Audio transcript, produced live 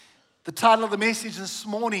The title of the message this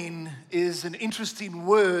morning is an interesting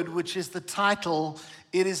word, which is the title.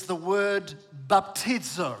 It is the word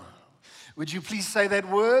Baptizō. Would you please say that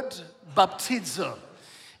word? Baptizō.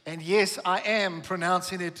 And yes, I am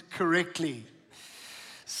pronouncing it correctly.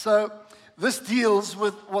 So this deals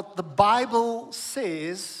with what the Bible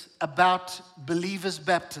says about believers'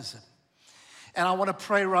 baptism. And I want to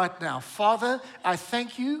pray right now. Father, I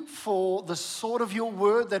thank you for the sword of your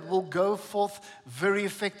word that will go forth very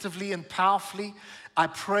effectively and powerfully. I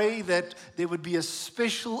pray that there would be a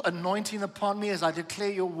special anointing upon me as I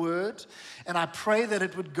declare your word. And I pray that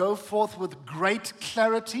it would go forth with great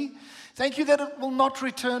clarity. Thank you that it will not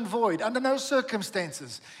return void. Under no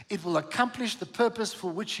circumstances, it will accomplish the purpose for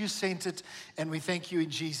which you sent it. And we thank you in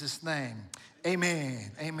Jesus' name.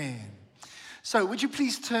 Amen. Amen. So would you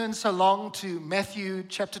please turn so long to Matthew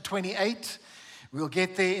chapter 28. We'll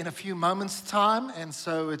get there in a few moments' time, and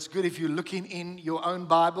so it's good if you're looking in your own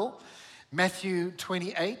Bible, Matthew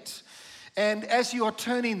 28. And as you are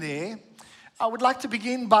turning there, I would like to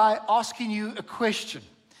begin by asking you a question.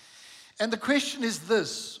 And the question is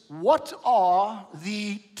this: what are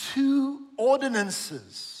the two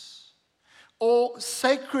ordinances or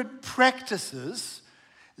sacred practices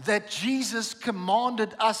that Jesus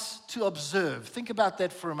commanded us to observe? Think about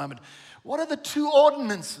that for a moment. What are the two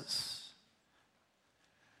ordinances?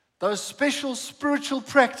 Those special spiritual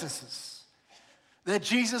practices that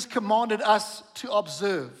Jesus commanded us to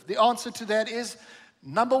observe. The answer to that is,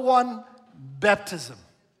 number one, baptism.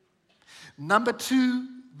 Number two,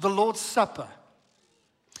 the Lord's Supper.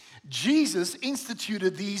 Jesus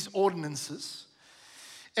instituted these ordinances,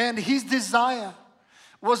 and his desire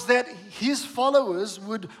was that his followers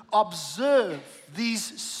would observe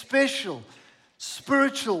these special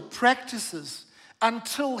spiritual practices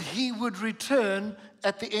until he would return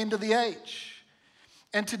at the end of the age.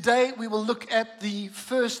 And today we will look at the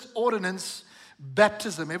first ordinance,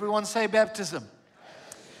 baptism. Everyone say baptism.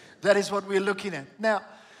 That is what we're looking at. Now,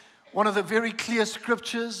 one of the very clear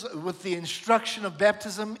scriptures with the instruction of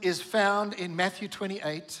baptism is found in Matthew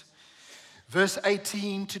 28, verse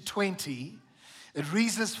 18 to 20. It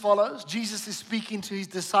reads as follows. Jesus is speaking to his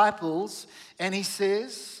disciples, and he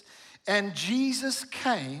says, "And Jesus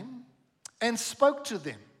came and spoke to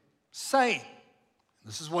them, saying,"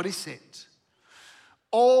 this is what he said,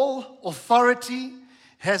 "All authority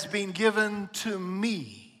has been given to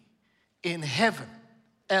me in heaven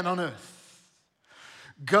and on earth.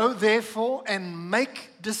 Go therefore and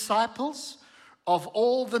make disciples of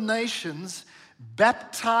all the nations,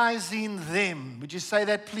 baptizing them." Would you say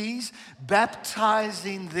that, please?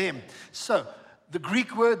 Baptizing them. So, the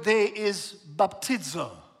Greek word there is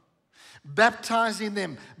baptizō. Baptizing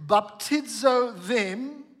them. Baptizō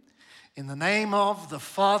them in the name of the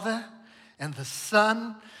Father and the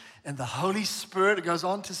Son and the Holy Spirit. It goes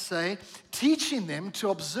on to say, teaching them to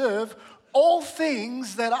observe all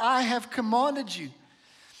things that I have commanded you.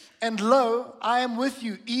 And lo, I am with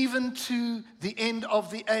you even to the end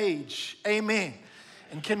of the age. Amen.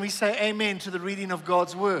 And can we say amen to the reading of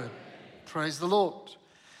God's word? Amen. Praise the Lord.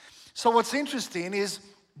 So what's interesting is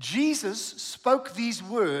Jesus spoke these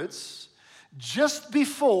words just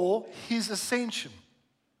before his ascension.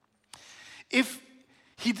 If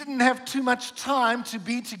he didn't have too much time to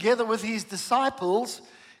be together with his disciples,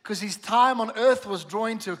 because his time on earth was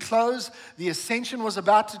drawing to a close, the ascension was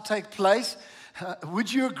about to take place,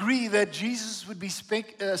 would you agree that Jesus would be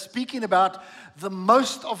speaking about the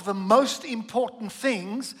most important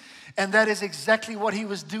things? And that is exactly what he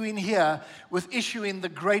was doing here with issuing the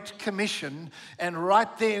Great Commission. And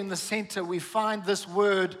right there in the center, we find this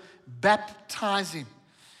word, baptizing.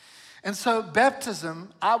 And so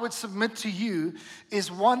baptism, I would submit to you, is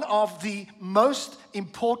one of the most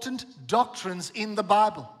important doctrines in the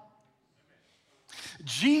Bible.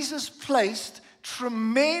 Jesus placed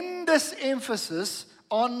tremendous emphasis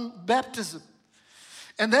on baptism.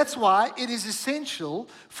 And that's why it is essential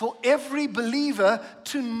for every believer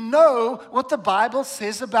to know what the Bible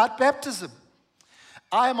says about baptism.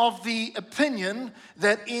 I am of the opinion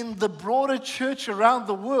that in the broader church around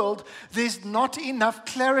the world, there's not enough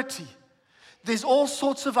clarity. There's all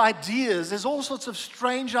sorts of ideas. There's all sorts of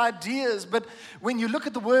strange ideas. But when you look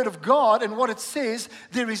at the Word of God and what it says,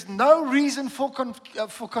 there is no reason for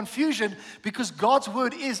confusion, because God's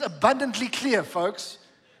Word is abundantly clear, folks.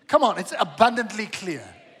 Come on, it's abundantly clear.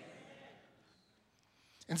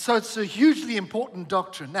 And so it's a hugely important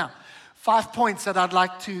doctrine. Now, 5 points that I'd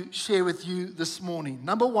like to share with you this morning.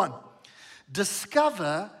 Number one,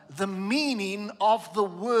 discover the meaning of the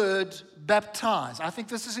word baptize. I think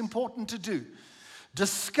this is important to do.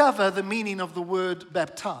 Discover the meaning of the word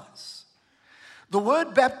baptize. The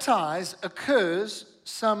word baptize occurs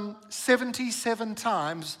some 77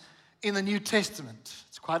 times in the New Testament.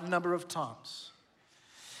 It's quite a number of times.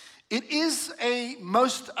 It is a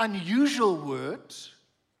most unusual word,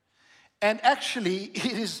 and actually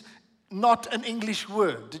it is not an English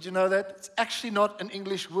word. Did you know that? It's actually not an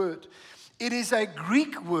English word. It is a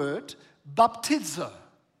Greek word, Baptizō,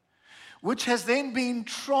 which has then been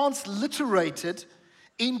transliterated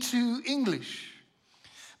into English.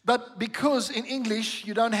 But because in English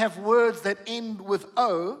you don't have words that end with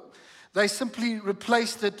O, they simply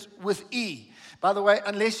replaced it with E. By the way,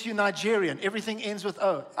 unless you're Nigerian, everything ends with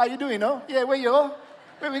O. How you doing, oh? Yeah, where you are?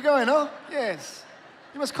 Where we going, oh? Yes.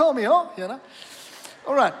 You must call me, oh? You know?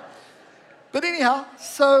 All right. But anyhow,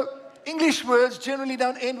 so English words generally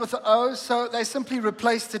don't end with the O, so they simply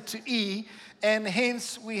replaced it to E, and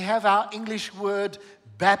hence we have our English word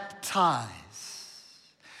baptize.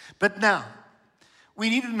 But now, we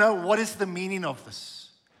need to know what is the meaning of this.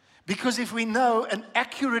 Because if we know an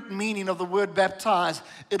accurate meaning of the word baptize,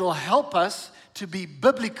 it'll help us to be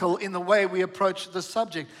biblical in the way we approach the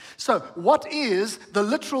subject. So, what is the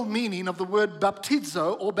literal meaning of the word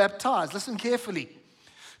baptizo or baptize? Listen carefully.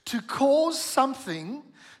 To cause something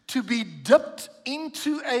to be dipped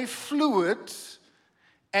into a fluid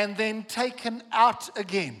and then taken out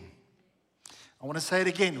again. I want to say it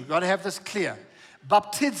again. We've got to have this clear.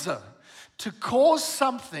 Baptizo. To cause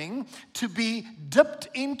something to be dipped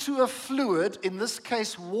into a fluid, in this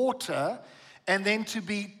case water, and then to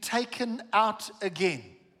be taken out again.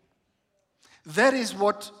 That is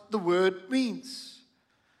what the word means.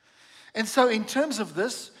 And so in terms of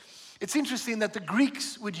this, it's interesting that the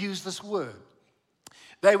Greeks would use this word.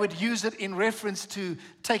 They would use it in reference to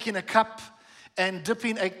taking a cup and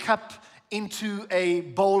dipping a cup into a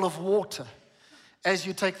bowl of water. As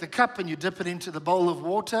you take the cup and you dip it into the bowl of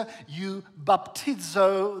water, you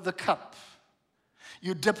baptizo the cup.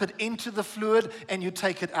 You dip it into the fluid and you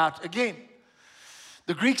take it out again.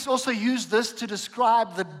 The Greeks also used this to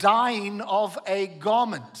describe the dyeing of a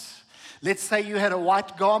garment. Let's say you had a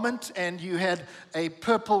white garment and you had a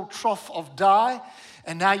purple trough of dye,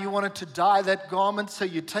 and now you wanted to dye that garment, so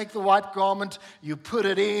you take the white garment, you put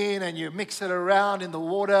it in and you mix it around in the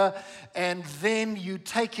water, and then you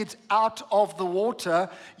take it out of the water.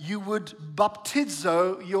 You would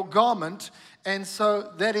baptizo your garment, and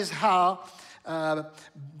so that is how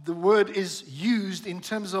the word is used in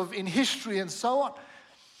terms of in history and so on.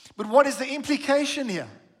 But what is the implication here?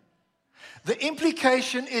 The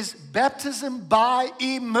implication is baptism by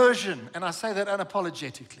immersion, and I say that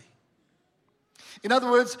unapologetically. In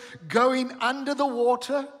other words, going under the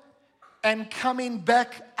water and coming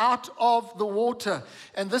back out of the water.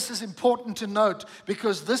 And this is important to note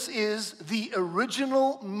because this is the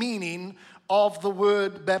original meaning of the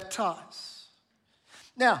word baptize.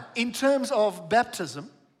 Now, in terms of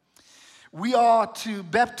baptism, we are to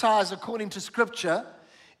baptize according to Scripture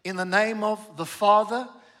in the name of the Father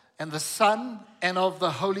and the Son and of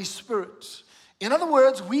the Holy Spirit. In other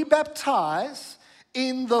words, we baptize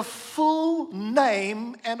in the full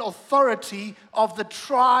name and authority of the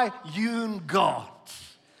triune God.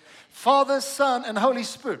 Father, Son, and Holy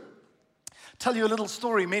Spirit. I'll tell you a little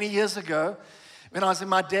story. Many years ago, when I was in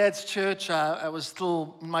my dad's church, I was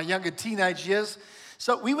still in my younger teenage years.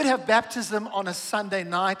 So we would have baptism on a Sunday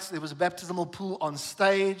night. There was a baptismal pool on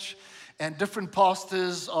stage, and different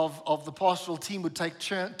pastors of the pastoral team would take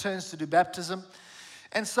turns to do baptism.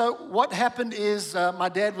 And so what happened is my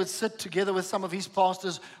dad would sit together with some of his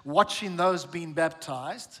pastors watching those being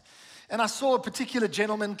baptized. And I saw a particular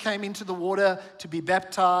gentleman came into the water to be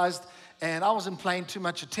baptized, and I wasn't paying too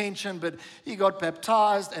much attention, but he got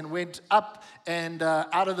baptized and went up and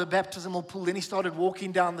out of the baptismal pool. Then he started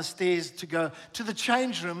walking down the stairs to go to the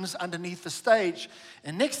change rooms underneath the stage.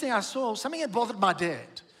 And next thing I saw, something had bothered my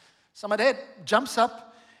dad. So my dad jumps up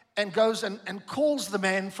and goes and calls the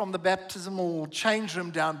man from the baptismal change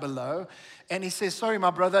room down below. And he says, sorry, my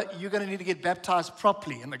brother, you're going to need to get baptized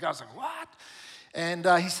properly. And the guy's like, what? And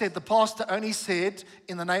he said, the pastor only said,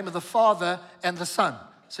 in the name of the Father and the Son.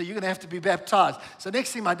 So you're going to have to be baptized. So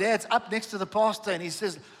next thing, my dad's up next to the pastor, and he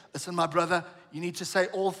says, listen, my brother, you need to say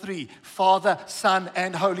all three, Father, Son,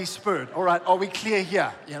 and Holy Spirit. All right, are we clear here?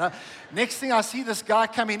 You know. Next thing, I see this guy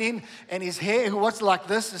coming in, and his hair, who was like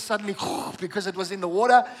this, is suddenly, because it was in the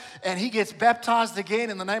water, and he gets baptized again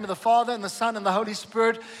in the name of the Father, and the Son, and the Holy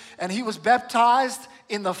Spirit, and he was baptized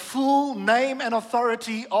in the full name and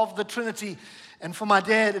authority of the Trinity. And for my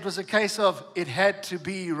dad, it was a case of, it had to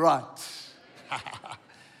be right.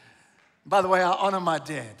 By the way, I honor my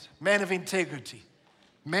dad, man of integrity.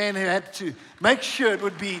 Man who had to make sure it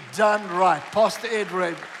would be done right. Pastor Ed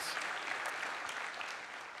Roebert.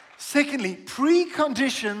 Secondly,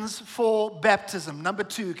 preconditions for baptism. Number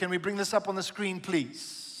 2, can we bring this up on the screen,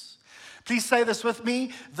 please? Please say this with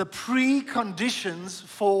me, the preconditions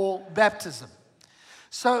for baptism.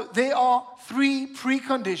 So there are 3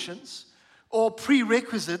 preconditions or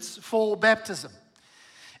prerequisites for baptism.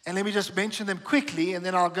 And let me just mention them quickly, and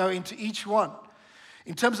then I'll go into each one.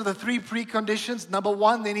 In terms of the 3 preconditions, number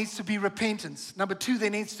 1, there needs to be repentance. Number 2, there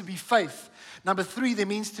needs to be faith. Number 3, there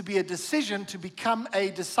needs to be a decision to become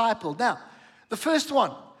a disciple. Now, the first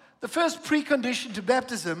precondition to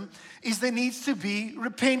baptism is there needs to be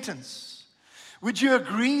repentance. Would you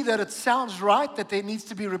agree that it sounds right that there needs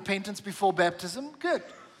to be repentance before baptism? Good.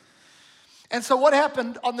 And so what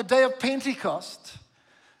happened on the day of Pentecost?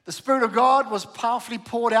 The Spirit of God was powerfully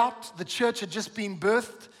poured out. The church had just been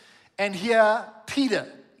birthed. And here Peter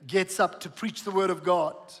gets up to preach the word of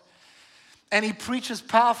God. And he preaches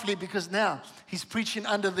powerfully because now he's preaching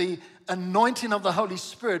under the anointing of the Holy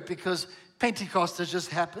Spirit because Pentecost has just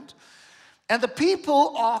happened. And the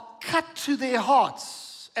people are cut to their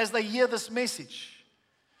hearts as they hear this message.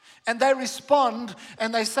 And they respond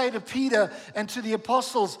and they say to Peter and to the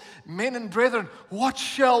apostles, men and brethren, what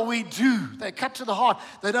shall we do? They're cut to the heart.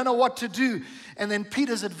 They don't know what to do. And then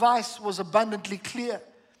Peter's advice was abundantly clear.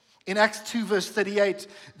 In Acts 2 verse 38,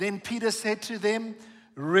 then Peter said to them,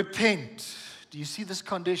 repent. Do you see this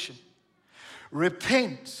condition?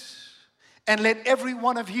 Repent and let every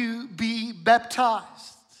one of you be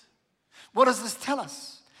baptized. What does this tell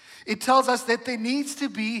us? It tells us that there needs to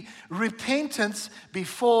be repentance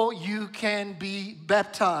before you can be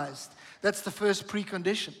baptized. That's the first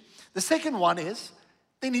precondition. The second one is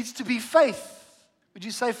there needs to be faith. Would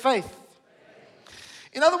you say faith?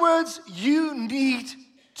 In other words, you need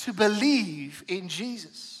to believe in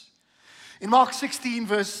Jesus. In Mark 16,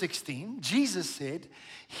 verse 16, Jesus said,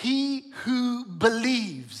 he who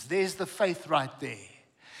believes, there's the faith right there.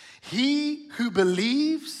 He who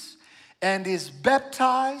believes and is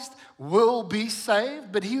baptized will be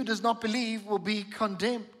saved, but he who does not believe will be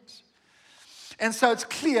condemned. And so it's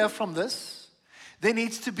clear from this, there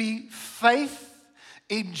needs to be faith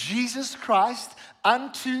in Jesus Christ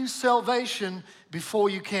unto salvation before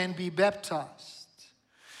you can be baptized.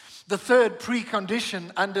 The third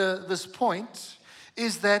precondition under this point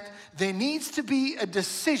is that there needs to be a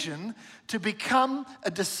decision to become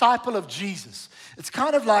a disciple of Jesus. It's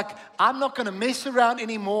kind of like, I'm not going to mess around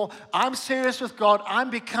anymore. I'm serious with God. I'm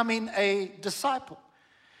becoming a disciple.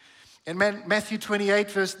 In Matthew 28,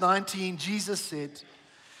 verse 19, Jesus said,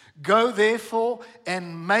 go therefore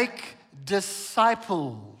and make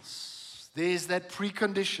disciples. There's that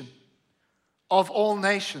precondition of all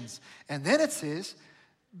nations. And then it says,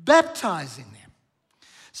 baptizing them.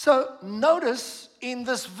 So notice in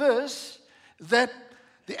this verse that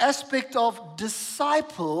the aspect of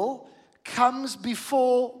disciple comes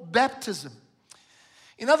before baptism.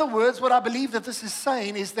 In other words, what I believe that this is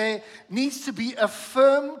saying is there needs to be a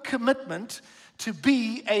firm commitment to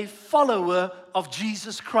be a follower of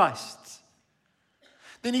Jesus Christ.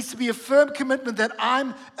 There needs to be a firm commitment that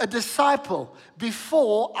I'm a disciple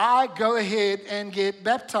before I go ahead and get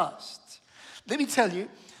baptized. Let me tell you,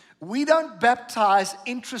 we don't baptize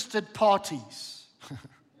interested parties.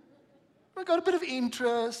 We've got a bit of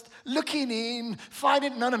interest, looking in,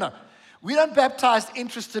 finding, no. We don't baptize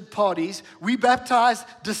interested parties. We baptize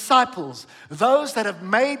disciples, those that have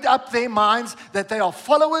made up their minds that they are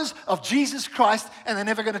followers of Jesus Christ and they're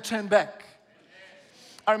never going to turn back.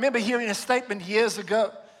 I remember hearing a statement years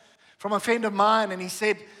ago from a friend of mine, and he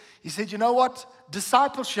said, you know what?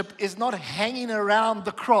 Discipleship is not hanging around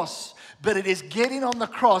the cross, but it is getting on the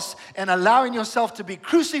cross and allowing yourself to be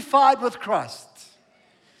crucified with Christ.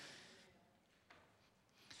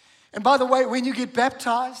 And by the way, when you get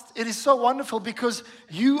baptized, it is so wonderful because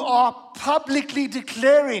you are publicly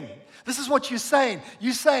declaring. This is what you're saying.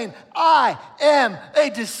 You're saying, I am a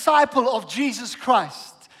disciple of Jesus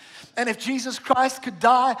Christ. And if Jesus Christ could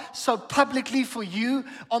die so publicly for you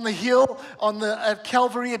on the hill, at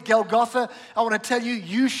Calvary, at Golgotha, I want to tell you,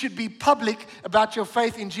 you should be public about your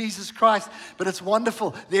faith in Jesus Christ. But it's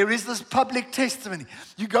wonderful. There is this public testimony.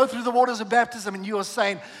 You go through the waters of baptism and you are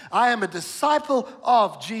saying, I am a disciple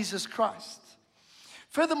of Jesus Christ.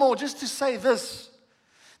 Furthermore, just to say this,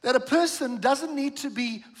 that a person doesn't need to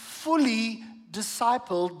be fully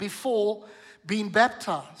discipled before being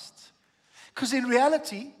baptized. Because in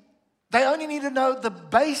reality, they only need to know the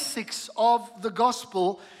basics of the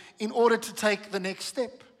gospel in order to take the next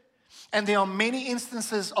step. And there are many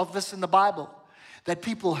instances of this in the Bible, that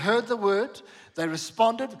people heard the word, they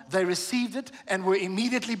responded, they received it, and were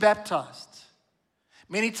immediately baptized.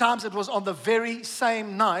 Many times it was on the very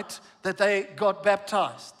same night that they got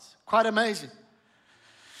baptized. Quite amazing.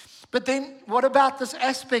 But then what about this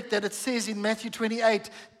aspect that it says in Matthew 28,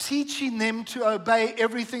 teaching them to obey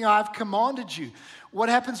everything I've commanded you? What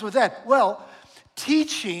happens with that? Well,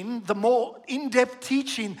 teaching, the more in-depth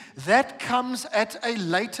teaching, that comes at a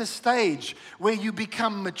later stage where you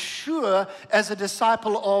become mature as a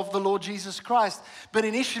disciple of the Lord Jesus Christ. But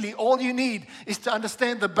initially, all you need is to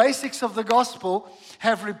understand the basics of the gospel,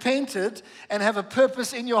 have repented, and have a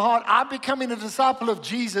purpose in your heart. I'm becoming a disciple of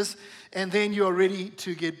Jesus, and then you're ready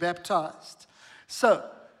to get baptized. So,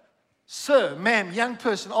 sir, ma'am, young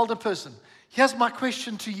person, older person, here's my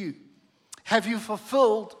question to you. Have you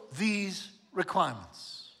fulfilled these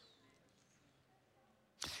requirements?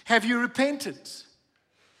 Have you repented?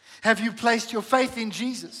 Have you placed your faith in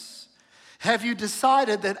Jesus? Have you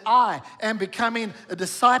decided that I am becoming a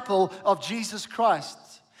disciple of Jesus Christ?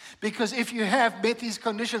 Because if you have met these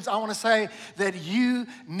conditions, I want to say that you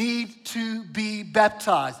need to be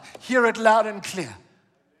baptized. Hear it loud and clear.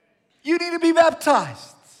 You need to be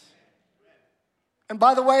baptized. And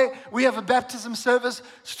by the way, we have a baptism service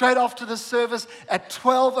straight after the service at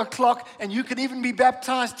 12 o'clock, and you can even be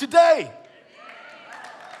baptized today.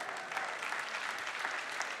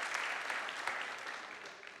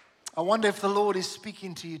 I wonder if the Lord is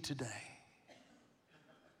speaking to you today.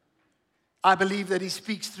 I believe that He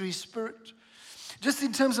speaks through His Spirit. Just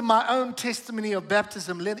in terms of my own testimony of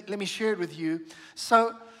baptism, let me share it with you.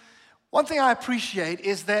 So, one thing I appreciate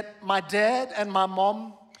is that my dad and my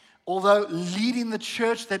mom, although leading the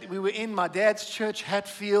church that we were in, my dad's church,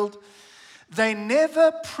 Hatfield, they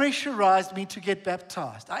never pressurized me to get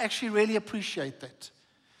baptized. I actually really appreciate that.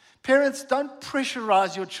 Parents, don't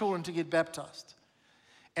pressurize your children to get baptized.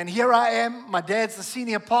 And here I am, my dad's the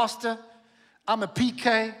senior pastor. I'm a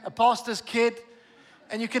PK, a pastor's kid,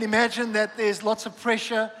 and you can imagine that there's lots of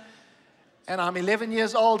pressure. And I'm 11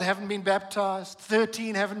 years old, haven't been baptized.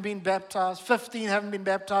 13, haven't been baptized. 15, haven't been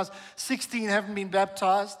baptized. 16, haven't been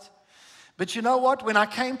baptized. But you know what? When I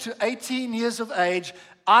came to 18 years of age,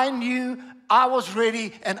 I knew I was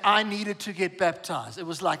ready and I needed to get baptized. It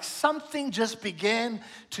was like something just began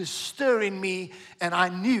to stir in me, and I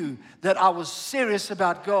knew that I was serious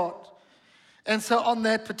about God. And so on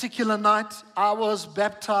that particular night, I was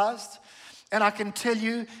baptized. And I can tell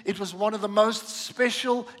you, it was one of the most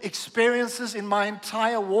special experiences in my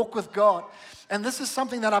entire walk with God. And this is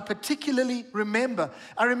something that I particularly remember.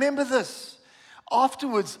 I remember this.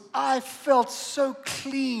 Afterwards, I felt so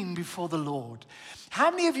clean before the Lord.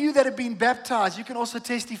 How many of you that have been baptized, you can also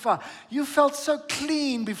testify, you felt so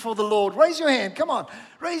clean before the Lord? Raise your hand. Come on.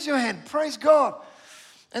 Raise your hand. Praise God.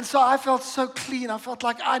 And so I felt so clean. I felt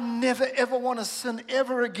like I never, ever want to sin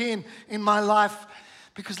ever again in my life.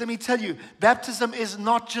 Because let me tell you, baptism is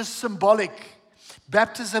not just symbolic.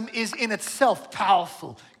 Baptism is in itself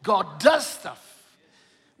powerful. God does stuff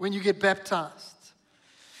when you get baptized.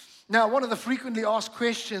 Now, one of the frequently asked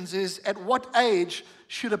questions is, at what age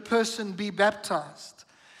should a person be baptized?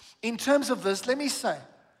 In terms of this, let me say,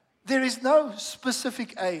 there is no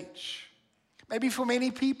specific age. Maybe for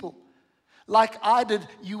many people, like I did,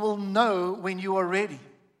 you will know when you are ready.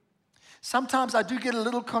 Sometimes I do get a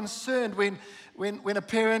little concerned when a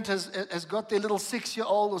parent has got their little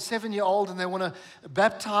 6-year-old or 7-year-old and they want to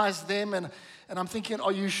baptize them, and I'm thinking,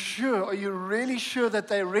 are you sure? Are you really sure that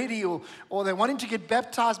they're ready? Or they're wanting to get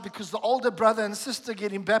baptized because the older brother and sister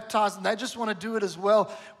getting baptized and they just want to do it as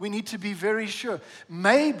well. We need to be very sure.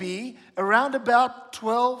 Maybe around about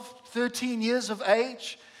 12, 13 years of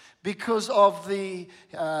age, because of the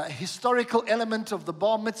historical element of the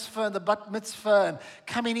bar mitzvah and the bat mitzvah and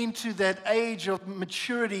coming into that age of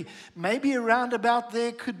maturity, maybe around about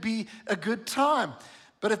there could be a good time.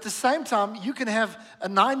 But at the same time, you can have a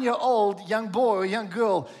 9-year-old young boy or young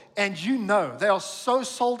girl, and you know they are so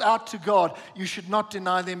sold out to God, you should not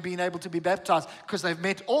deny them being able to be baptized because they've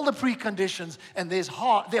met all the preconditions and their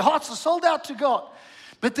hearts are sold out to God.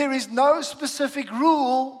 But there is no specific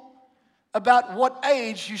rule about what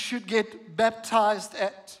age you should get baptized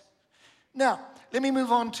at. Now, let me move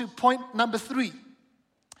on to point number 3.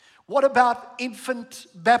 What about infant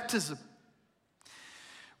baptism?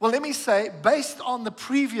 Well, let me say, based on the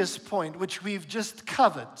previous point, which we've just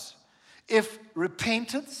covered, if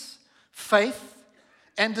repentance, faith,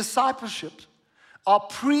 and discipleship are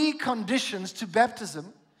preconditions to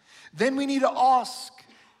baptism, then we need to ask,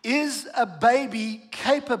 is a baby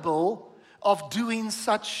capable of doing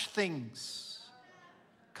such things?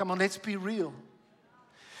 Come on, let's be real.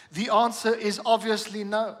 The answer is obviously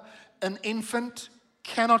no. An infant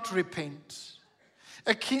cannot repent.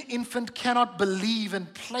 An infant cannot believe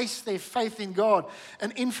and place their faith in God. An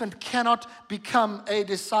infant cannot become a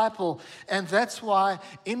disciple. And that's why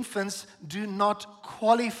infants do not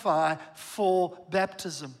qualify for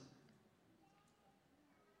baptism.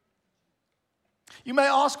 You may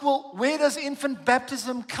ask, well, where does infant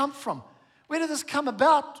baptism come from? Where did this come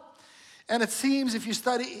about? And it seems, if you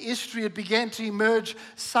study history, it began to emerge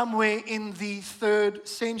somewhere in the 3rd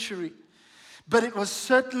century. But it was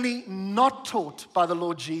certainly not taught by the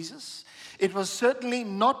Lord Jesus. It was certainly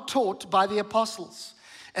not taught by the apostles.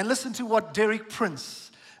 And listen to what Derek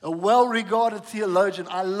Prince, a well-regarded theologian,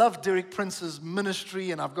 I love Derek Prince's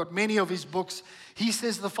ministry, and I've got many of his books. He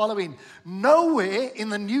says the following: nowhere in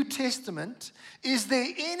the New Testament is there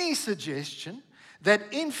any suggestion that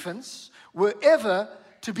infants were ever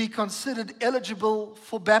to be considered eligible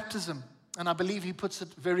for baptism. And I believe he puts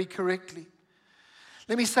it very correctly.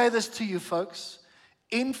 Let me say this to you, folks.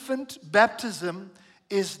 Infant baptism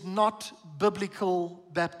is not biblical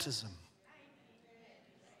baptism.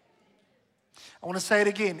 I want to say it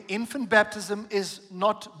again. Infant baptism is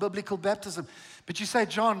not biblical baptism. But you say,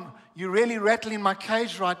 John, you're really rattling my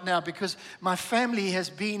cage right now because my family has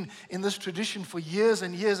been in this tradition for years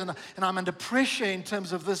and years, and I'm under pressure in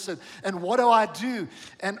terms of this, and what do I do?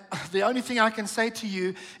 And the only thing I can say to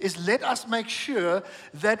you is let us make sure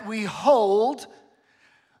that we hold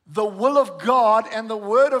the will of God and the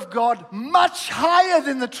word of God much higher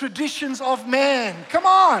than the traditions of man. Come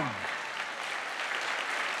on.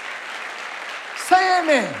 Say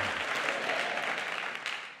amen.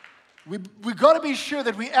 We've got to be sure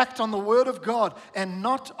that we act on the word of God and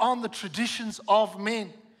not on the traditions of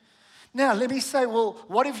men. Now, let me say, well,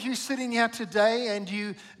 what if you're sitting here today and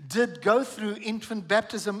you did go through infant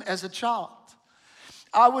baptism as a child?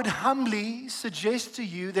 I would humbly suggest to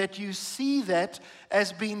you that you see that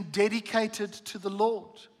as being dedicated to the Lord.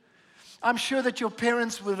 I'm sure that your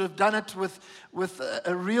parents would have done it with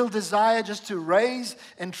a real desire just to raise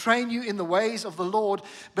and train you in the ways of the Lord.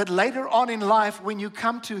 But later on in life, when you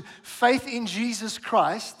come to faith in Jesus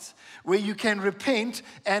Christ, where you can repent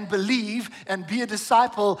and believe and be a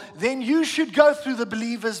disciple, then you should go through the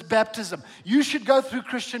believer's baptism. You should go through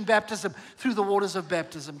Christian baptism, through the waters of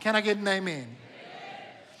baptism. Can I get an amen? Amen.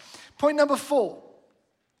 Point number 4.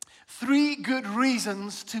 3 good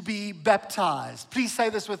reasons to be baptized. Please say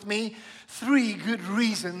this with me. 3 good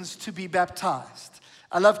reasons to be baptized.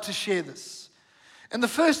 I love to share this. And the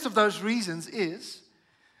first of those reasons is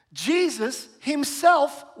Jesus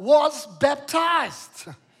himself was baptized.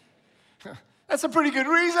 That's a pretty good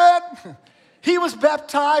reason. He was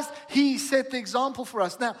baptized. He set the example for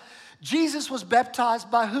us. Now, Jesus was baptized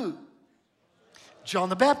by who? John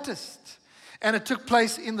the Baptist. And it took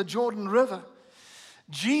place in the Jordan River.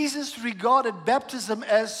 Jesus regarded baptism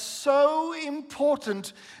as so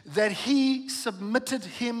important that he submitted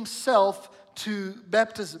himself to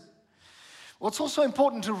baptism. What's also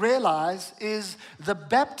important to realize is the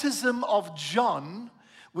baptism of John,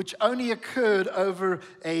 which only occurred over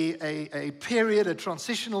a period, a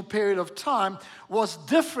transitional period of time, was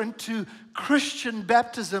different to Christian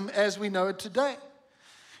baptism as we know it today.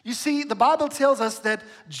 You see, the Bible tells us that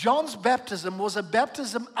John's baptism was a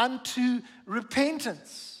baptism unto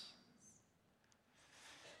repentance.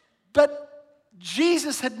 But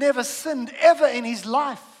Jesus had never sinned ever in his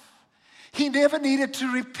life. He never needed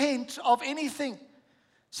to repent of anything.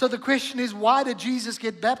 So the question is, why did Jesus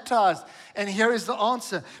get baptized? And here is the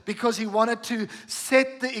answer. Because he wanted to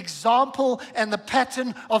set the example and the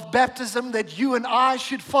pattern of baptism that you and I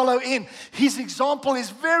should follow in. His example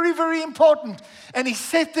is very, very important. And he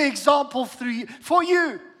set the example for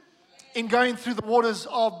you in going through the waters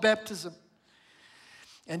of baptism.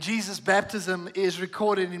 And Jesus' baptism is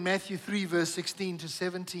recorded in Matthew 3, verse 16 to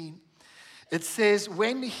 17. It says,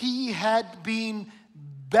 when he had been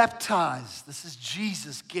baptized. This is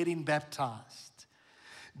Jesus getting baptized.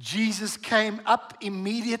 Jesus came up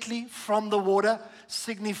immediately from the water,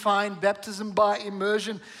 signifying baptism by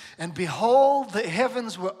immersion. And behold, the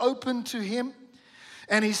heavens were opened to him.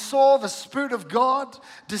 And he saw the Spirit of God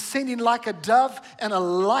descending like a dove and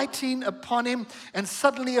alighting upon him. And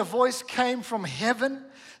suddenly a voice came from heaven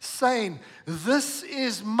saying, this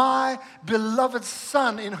is my beloved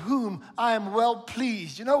Son in whom I am well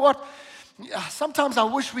pleased. You know what? Sometimes I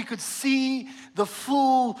wish we could see the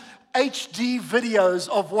full HD videos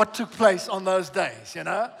of what took place on those days, you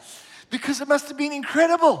know? Because it must have been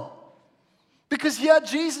incredible. Because here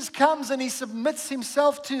Jesus comes and he submits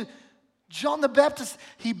himself to John the Baptist.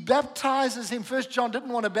 He baptizes him. First John didn't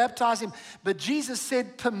want to baptize him, but Jesus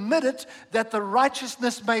said, permit it that the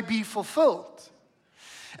righteousness may be fulfilled.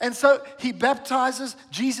 And so he baptizes,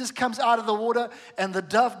 Jesus comes out of the water, and the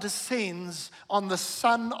dove descends on the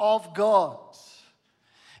Son of God.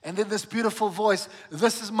 And then this beautiful voice,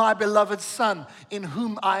 this is my beloved Son, in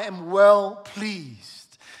whom I am well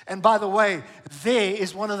pleased. And by the way, there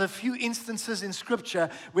is one of the few instances in Scripture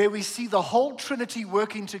where we see the whole Trinity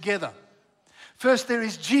working together. First, there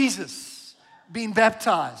is Jesus being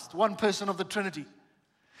baptized, one person of the Trinity.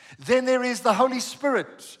 Then there is the Holy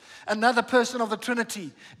Spirit, another person of the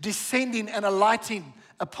Trinity, descending and alighting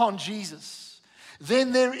upon Jesus.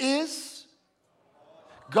 Then there is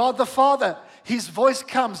God the Father. His voice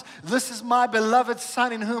comes, "This is my beloved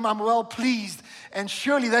Son in whom I'm well pleased." And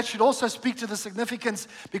surely that should also speak to the significance,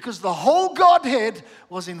 because the whole Godhead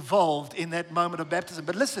was involved in that moment of baptism.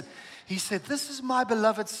 But listen, he said, "This is my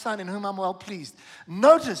beloved Son in whom I'm well pleased."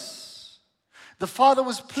 Notice, the Father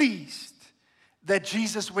was pleased that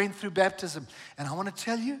Jesus went through baptism. And I want to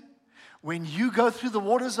tell you, when you go through the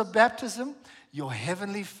waters of baptism, your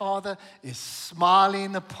heavenly Father is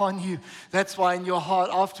smiling upon you. That's why in your heart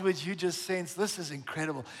afterwards you just sense, this is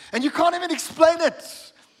incredible. And you can't even explain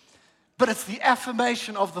it. But it's the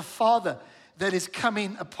affirmation of the Father that is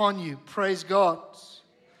coming upon you. Praise God.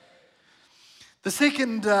 The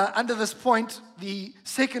second, under this point, the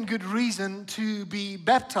second good reason to be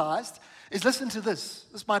baptized is, listen to this.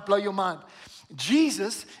 This might blow your mind.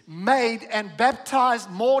 Jesus made and baptized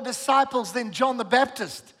more disciples than John the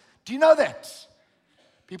Baptist. Do you know that?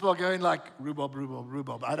 People are going like,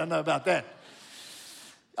 rhubarb. I don't know about that.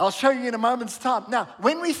 I'll show you in a moment's time. Now,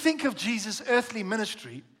 when we think of Jesus' earthly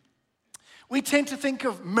ministry, we tend to think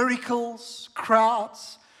of miracles,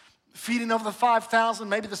 crowds, feeding of the 5,000,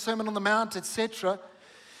 maybe the Sermon on the Mount, etc.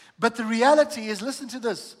 But the reality is, listen to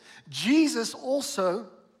this, Jesus also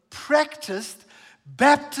practiced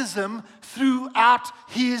baptism throughout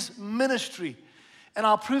his ministry. And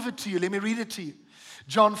I'll prove it to you. Let me read it to you.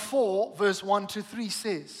 John 4, verse 1 to 3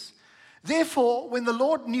 says, "Therefore, when the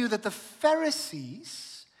Lord knew that the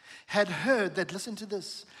Pharisees had heard that," listen to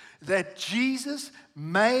this, "that Jesus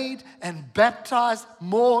made and baptized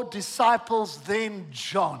more disciples than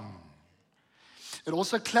John." It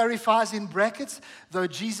also clarifies in brackets, though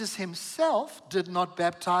Jesus himself did not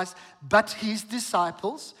baptize, but his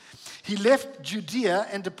disciples, he left Judea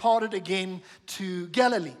and departed again to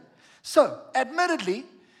Galilee. So, admittedly,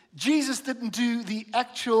 Jesus didn't do the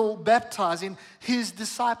actual baptizing, his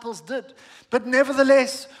disciples did. But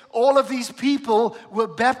nevertheless, all of these people were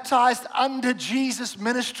baptized under Jesus'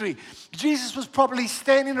 ministry. Jesus was probably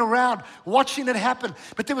standing around watching it happen.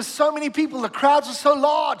 But there were so many people, the crowds were so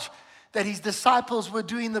large, that his disciples were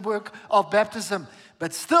doing the work of baptism.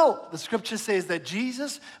 But still, the scripture says that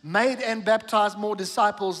Jesus made and baptized more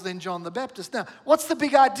disciples than John the Baptist. Now, what's the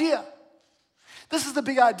big idea? This is the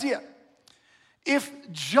big idea.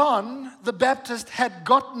 If John the Baptist had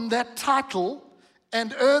gotten that title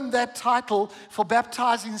and earned that title for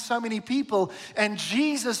baptizing so many people, and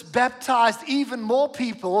Jesus baptized even more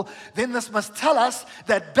people, then this must tell us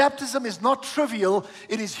that baptism is not trivial.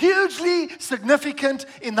 It is hugely significant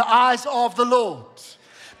in the eyes of the Lord.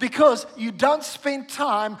 Because you don't spend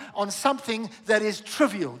time on something that is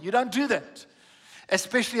trivial. You don't do that.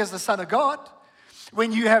 Especially as the Son of God.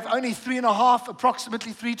 When you have only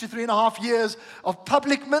approximately 3 to 3.5 years of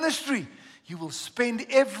public ministry, you will spend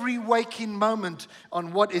every waking moment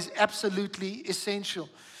on what is absolutely essential.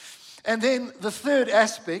 And then the third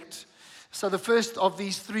aspect, so the first of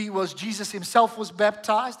these three was Jesus himself was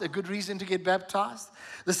baptized, a good reason to get baptized.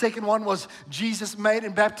 The second one was Jesus made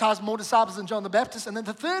and baptized more disciples than John the Baptist. And then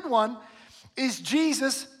the third one is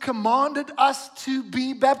Jesus commanded us to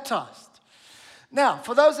be baptized. Now,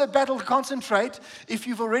 for those that battle to concentrate, if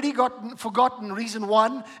you've already forgotten reason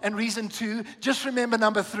 1 and reason 2, just remember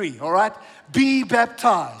number 3, all right? Be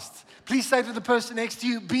baptized. Please say to the person next to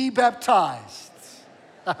you, be baptized.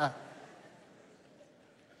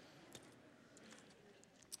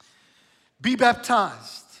 Be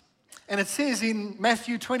baptized. And it says in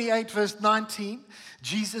Matthew 28, verse 19,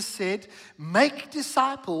 Jesus said, "Make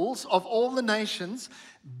disciples of all the nations,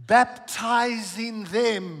 baptizing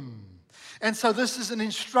them." And so this is an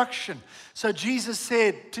instruction. So Jesus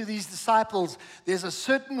said to these disciples, there's a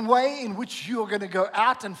certain way in which you are going to go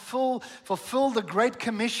out and fulfill the Great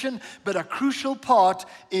Commission, but a crucial part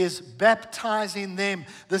is baptizing them.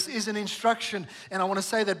 This is an instruction. And I want to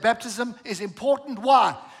say that baptism is important.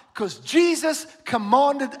 Why? Because Jesus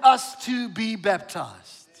commanded us to be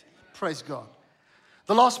baptized. Praise God.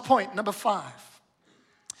 The last point, number 5.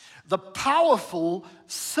 The powerful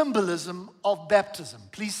symbolism of baptism.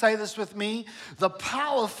 Please say this with me. The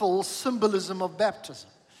powerful symbolism of baptism.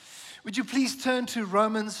 Would you please turn to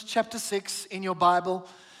Romans chapter 6 in your Bible?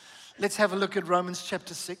 Let's have a look at Romans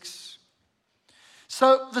chapter 6.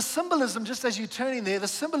 So the symbolism, just as you turn in there, the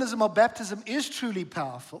symbolism of baptism is truly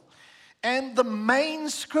powerful. And the main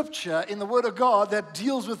scripture in the Word of God that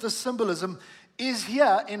deals with the symbolism is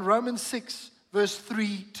here in Romans 6, verse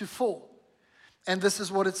 3 to 4. And this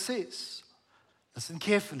is what it says. Listen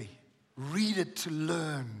carefully. Read it to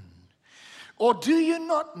learn. Or do you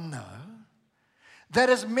not know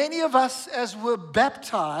that as many of us as were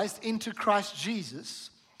baptized into Christ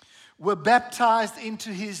Jesus were baptized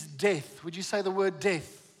into his death? Would you say the word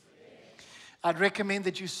death? I'd recommend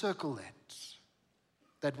that you circle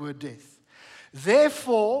that word death.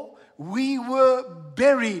 Therefore, we were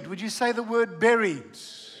buried. Would you say the word buried?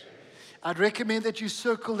 I'd recommend that you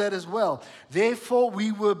circle that as well. Therefore,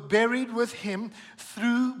 we were buried with him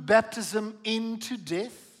through baptism into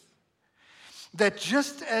death, that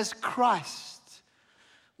just as Christ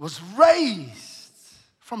was raised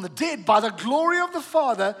from the dead by the glory of the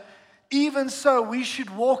Father, even so we should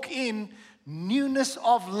walk in newness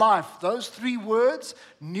of life. Those three words,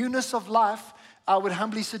 newness of life, I would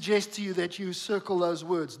humbly suggest to you that you circle those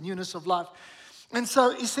words, newness of life. And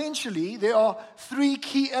so essentially, there are three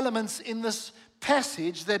key elements in this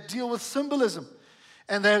passage that deal with symbolism.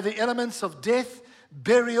 And they're the elements of death,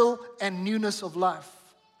 burial, and newness of life.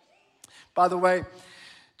 By the way,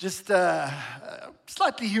 just a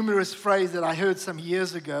slightly humorous phrase that I heard some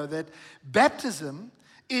years ago, that baptism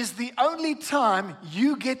is the only time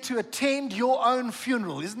you get to attend your own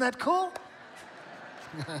funeral. Isn't that cool?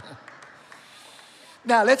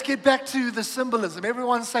 Now, let's get back to the symbolism.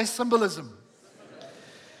 Everyone say symbolism.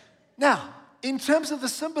 Now, in terms of the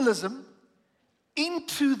symbolism,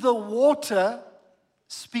 into the water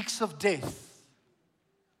speaks of death.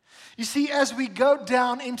 You see, as we go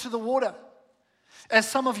down into the water, as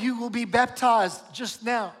some of you will be baptized just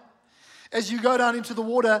now, as you go down into the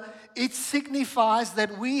water, it signifies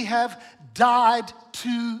that we have died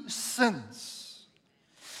to sins.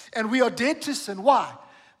 And we are dead to sin. Why?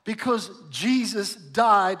 Because Jesus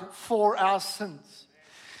died for our sins.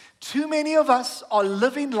 Too many of us are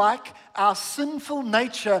living like our sinful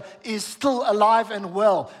nature is still alive and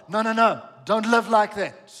well. No. Don't live like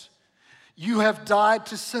that. You have died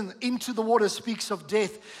to sin. Into the water speaks of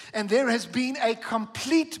death. And there has been a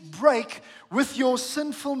complete break with your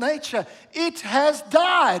sinful nature. It has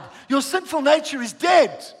died. Your sinful nature is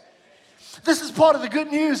dead. This is part of the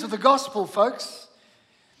good news of the gospel, folks.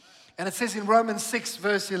 And it says in Romans 6,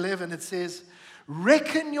 verse 11, it says,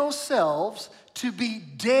 reckon yourselves to be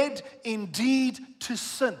dead indeed to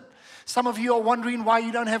sin. Some of you are wondering why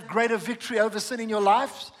you don't have greater victory over sin in your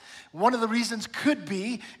lives. One of the reasons could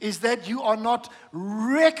be is that you are not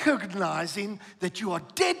recognizing that you are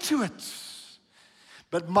dead to it.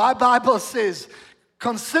 But my Bible says,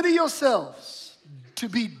 consider yourselves to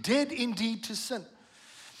be dead indeed to sin.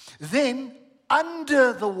 Then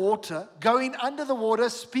under the water, going under the water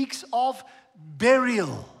speaks of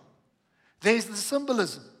burial. There's the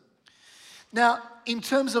symbolism. Now, in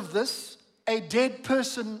terms of this, a dead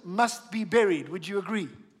person must be buried. Would you agree?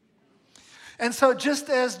 And so just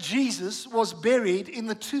as Jesus was buried in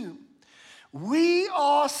the tomb, we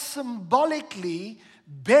are symbolically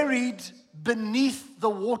buried beneath the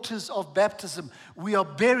waters of baptism. We are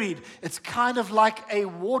buried. It's kind of like a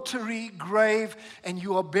watery grave, and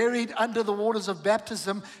you are buried under the waters of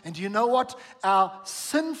baptism. And you know what? Our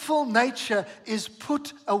sinful nature is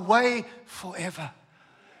put away forever.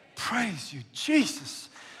 Praise you, Jesus.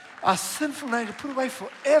 Our sinful nature put away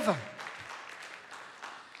forever.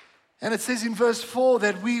 And it says in verse 4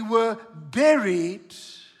 that we were buried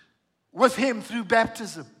with him through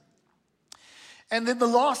baptism. And then the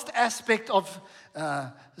last aspect of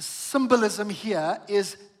symbolism here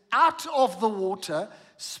is out of the water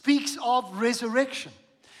speaks of resurrection.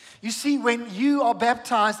 You see, when you are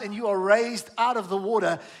baptized and you are raised out of the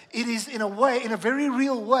water, it is in a way, in a very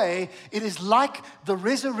real way, it is like the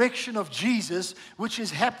resurrection of Jesus, which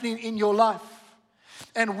is happening in your life.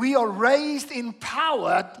 And we are raised in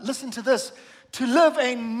power, listen to this, to live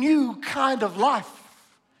a new kind of life.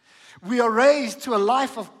 We are raised to a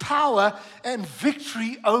life of power and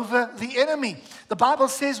victory over the enemy. The Bible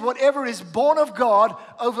says whatever is born of God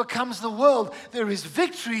overcomes the world. There is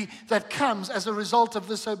victory that comes as a result of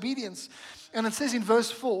this obedience. And it says in verse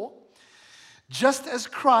 4, just as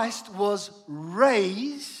Christ was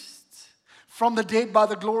raised from the dead by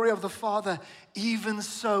the glory of the Father, even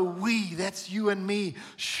so we, that's you and me,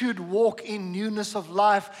 should walk in newness of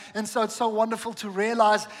life. And so it's so wonderful to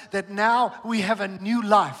realize that now we have a new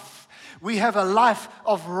life. We have a life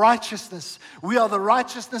of righteousness. We are the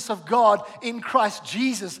righteousness of God in Christ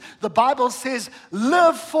Jesus. The Bible says,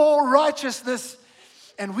 live for righteousness.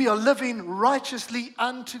 And we are living righteously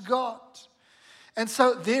unto God. And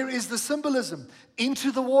so there is the symbolism.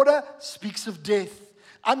 Into the water speaks of death.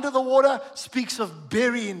 Under the water speaks of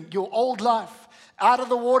burying your old life. Out of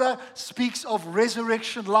the water speaks of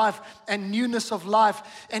resurrection life and newness of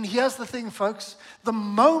life. And here's the thing, folks. The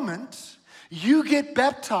moment you get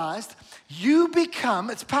baptized, you become,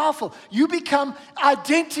 it's powerful, you become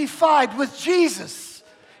identified with Jesus.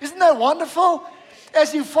 Isn't that wonderful?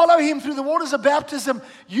 As you follow him through the waters of baptism,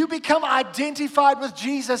 you become identified with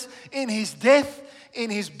Jesus in his death, in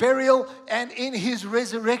his burial, and in his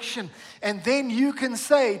resurrection. And then you can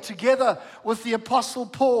say, together with the Apostle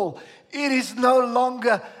Paul, it is no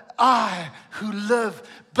longer I who live,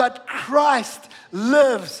 but Christ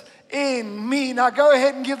lives in me. Now go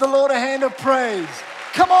ahead and give the Lord a hand of praise.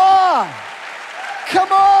 Come on.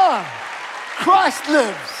 Come on. Christ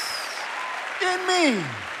lives in me.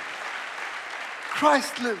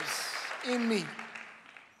 Christ lives in me.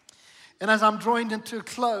 And as I'm drawing into a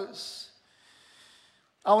close,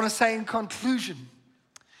 I want to say in conclusion,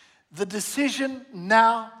 the decision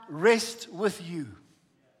now rests with you.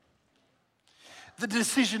 The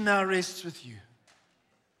decision now rests with you.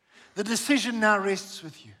 The decision now rests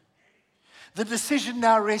with you. The decision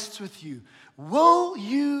now rests with you. Will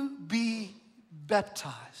you be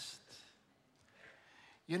baptized?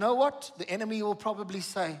 You know what? The enemy will probably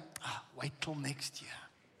say, wait till next year.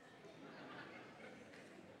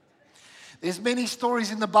 There's many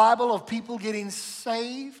stories in the Bible of people getting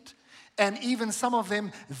saved, and even some of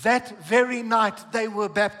them, that very night, they were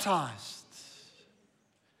baptized.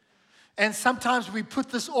 And sometimes we put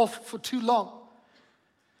this off for too long.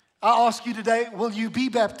 I ask you today, will you be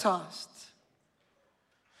baptized?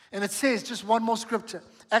 And it says, just one more scripture,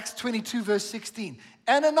 Acts 22, verse 16.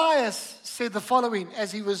 Ananias said the following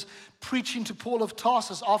as he was preaching to Paul of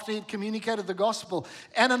Tarsus after he had communicated the gospel.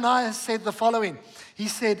 Ananias said the following. He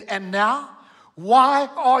said, and now, why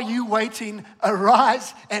are you waiting?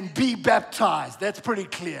 Arise and be baptized. That's pretty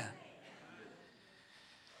clear.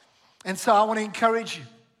 And so I want to encourage you.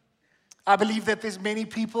 I believe that there's many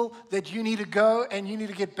people that you need to go and you need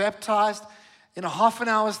to get baptized. In a half an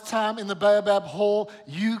hour's time in the Baobab Hall,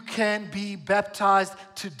 you can be baptized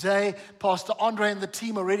today. Pastor Andre and the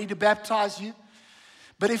team are ready to baptize you.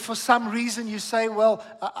 But if for some reason you say, well,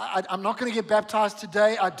 I'm not going to get baptized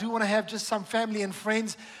today, I do want to have just some family and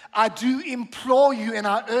friends, I do implore you and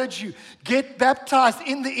I urge you, get baptized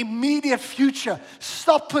in the immediate future.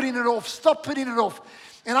 Stop putting it off. Stop putting it off.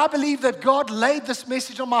 And I believe that God laid this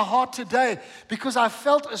message on my heart today because I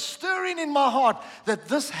felt a stirring in my heart that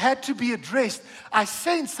this had to be addressed. I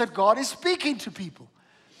sense that God is speaking to people.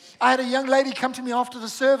 I had a young lady come to me after the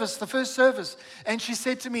service, the first service, and she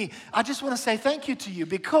said to me, I just want to say thank you to you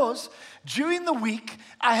because during the week,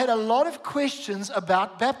 I had a lot of questions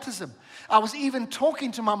about baptism. I was even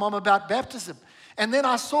talking to my mom about baptism. And then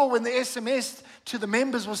I saw when the SMS to the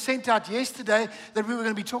members was sent out yesterday that we were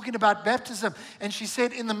going to be talking about baptism. And she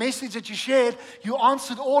said, in the message that you shared, you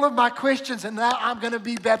answered all of my questions, and now I'm going to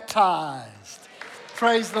be baptized.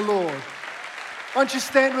 Praise the Lord. Why don't you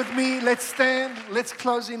stand with me? Let's stand. Let's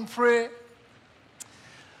close in prayer.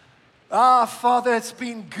 Father, it's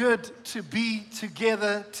been good to be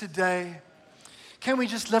together today. Can we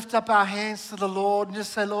just lift up our hands to the Lord and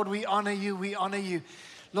just say, Lord, we honor you, we honor you.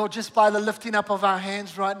 Lord, just by the lifting up of our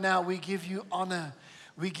hands right now, we give you honor.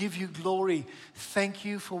 We give you glory. Thank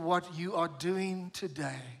you for what you are doing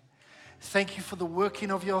today. Thank you for the working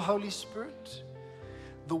of your Holy Spirit.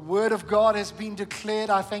 The word of God has been declared.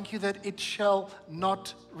 I thank you that it shall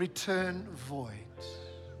not return void.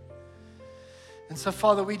 And so,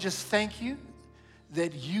 Father, we just thank you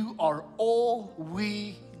that you are all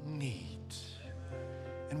we need.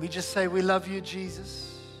 And we just say, we love you, Jesus.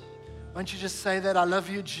 Why don't you just say that? I love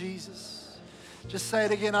you, Jesus. Just say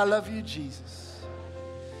it again. I love you, Jesus.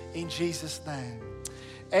 In Jesus' name.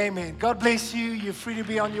 Amen. God bless you. You're free to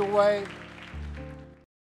be on your way.